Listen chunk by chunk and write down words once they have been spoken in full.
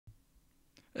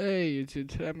Hey YouTube,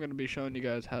 today I'm going to be showing you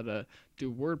guys how to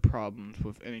do word problems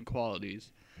with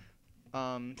inequalities. So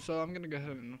I'm going to go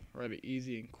ahead and write an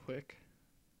easy and quick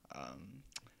um,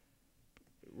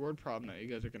 word problem that you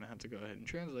guys are going to have to go ahead and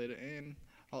translate it, and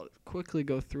I'll quickly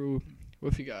go through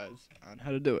with you guys on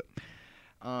how to do it.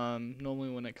 Normally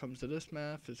when it comes to this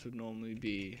math, this would normally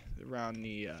be around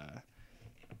the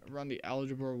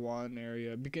algebra 1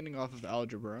 area, beginning off of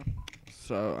algebra.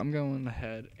 So I'm going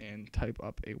ahead and type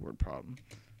up a word problem.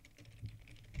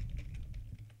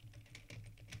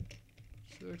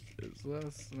 6 is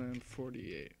less than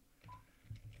 48.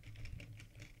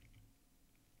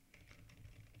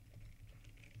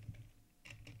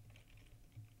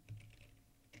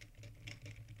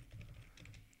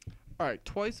 Alright,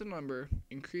 twice the number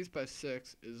increased by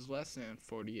 6 is less than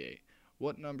 48.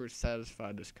 What numbers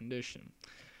satisfy this condition?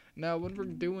 Now, when we're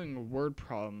doing word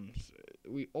problems,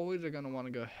 we always are going to want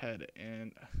to go ahead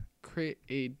and create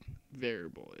a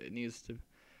variable.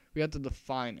 We have to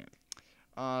define it.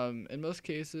 In most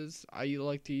cases, I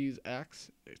like to use x.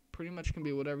 It pretty much can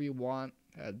be whatever you want.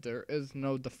 There is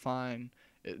no define.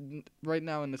 Right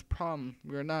now in this problem,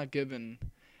 we're not given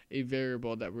a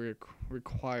variable that we're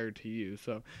required to use.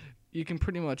 So you can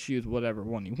pretty much use whatever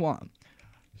one you want.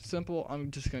 Simple, I'm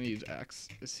just going to use x.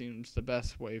 It seems the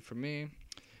best way for me.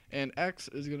 And x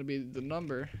is going to be the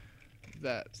number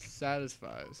that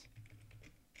satisfies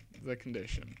the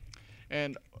condition.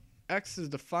 And x is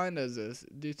defined as this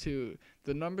due to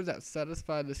the numbers that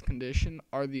satisfy this condition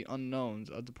are the unknowns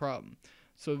of the problem.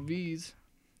 So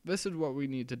this is what we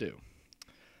need to do.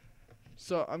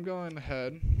 So I'm going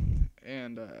ahead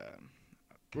and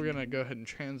we're going to go ahead and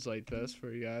translate this for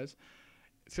you guys.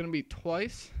 It's going to be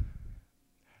twice.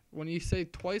 When you say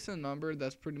twice a number,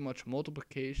 that's pretty much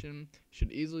multiplication.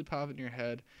 Should easily pop in your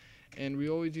head. And we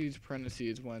always use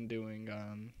parentheses when doing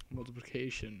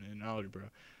multiplication in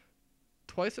algebra.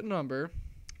 Twice a number,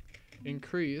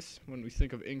 increase, when we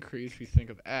think of increase, we think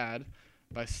of add,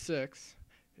 by 6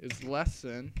 is less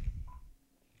than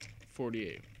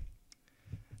 48.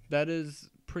 That is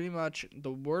pretty much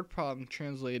the word problem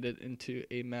translated into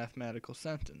a mathematical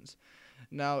sentence.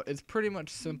 Now, it's pretty much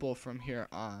simple from here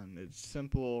on. It's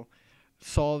simple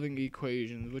solving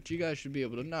equations, which you guys should be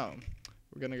able to know.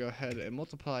 We're going to go ahead and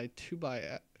multiply 2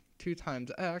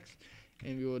 times x,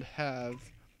 and we would have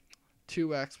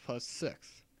 2x plus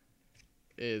 6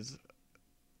 is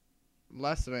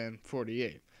less than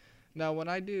 48. Now, when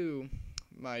I do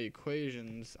my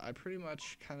equations, I pretty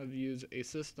much kind of use a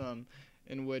system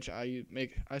in which I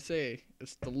say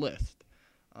it's the list.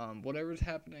 Whatever's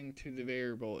happening to the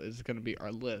variable is going to be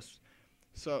our list.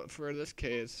 So for this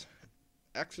case,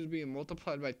 x is being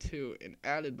multiplied by 2 and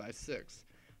added by 6.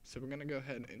 So we're going to go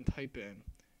ahead and type in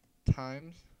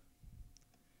times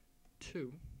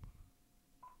 2,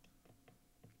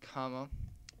 comma,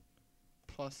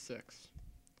 plus 6.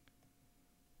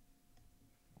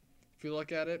 If you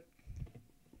look at it,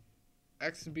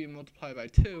 x is being multiplied by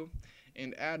 2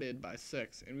 and added by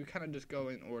 6, and we kind of just go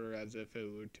in order as if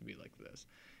it were to be like this.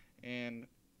 And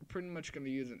we're pretty much going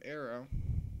to use an arrow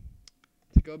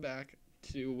to go back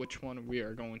to which one we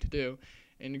are going to do.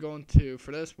 And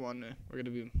for this one, we're going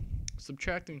to be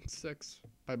subtracting 6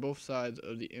 by both sides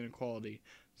of the inequality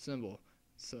symbol.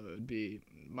 So it would be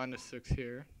minus 6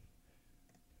 here.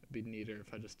 It'd be neater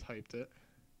if I just typed it.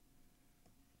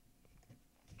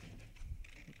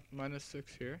 Minus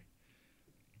 6 here.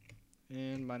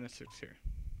 And minus 6 here.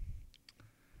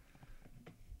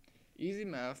 Easy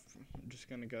math. I'm just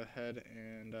going to go ahead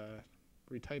and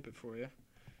retype it for you.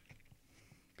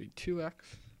 Be 2x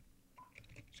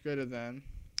is greater than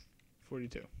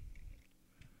 42.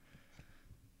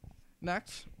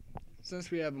 Next, since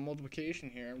we have a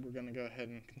multiplication here, we're going to go ahead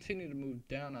and continue to move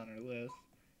down on our list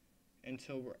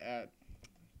until we're at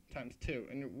times 2.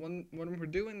 And when we're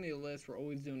doing the list, we're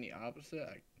always doing the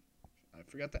opposite. I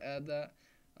forgot to add that.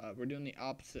 We're doing the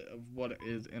opposite of what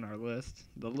is in our list.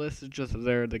 The list is just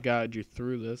there to guide you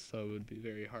through this, so it would be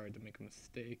very hard to make a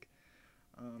mistake.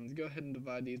 Go ahead and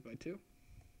divide these by 2.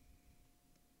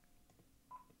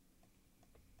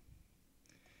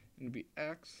 And it'd be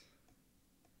x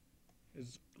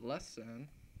is less than.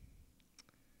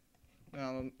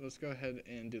 Now let's go ahead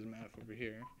and do the math over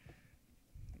here.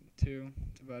 2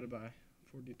 divided by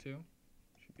 42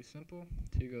 should be simple.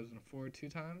 2 goes into 4 2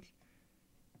 times,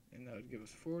 and that would give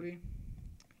us 40.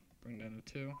 Bring down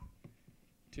to 2.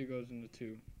 2 goes into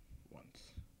 2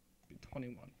 once. Be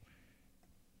 21.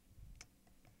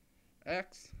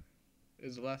 X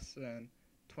is less than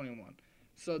 21.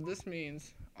 So this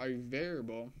means our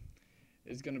variable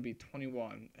is going to be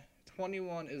 21.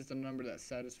 21 is the number that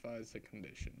satisfies the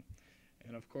condition.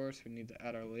 And of course, we need to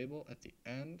add our label at the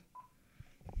end.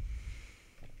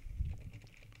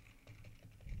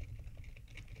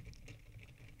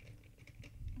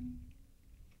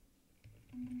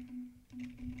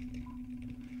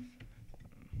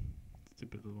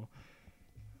 Stupid little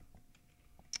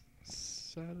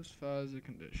satisfies the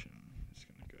condition. Just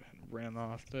gonna go ahead and ram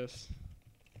off this.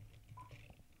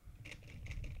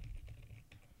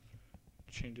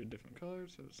 Change a different color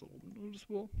so it's a little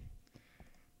noticeable.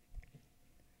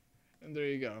 And there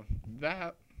you go.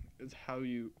 That is how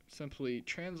you simply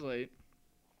translate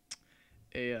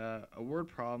a word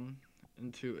problem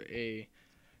into a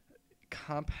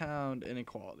compound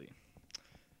inequality.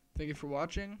 Thank you for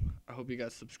watching. I hope you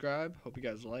guys subscribe. Hope you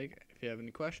guys like. If you have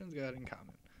any questions, go ahead and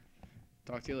comment.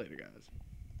 Talk to you later, guys.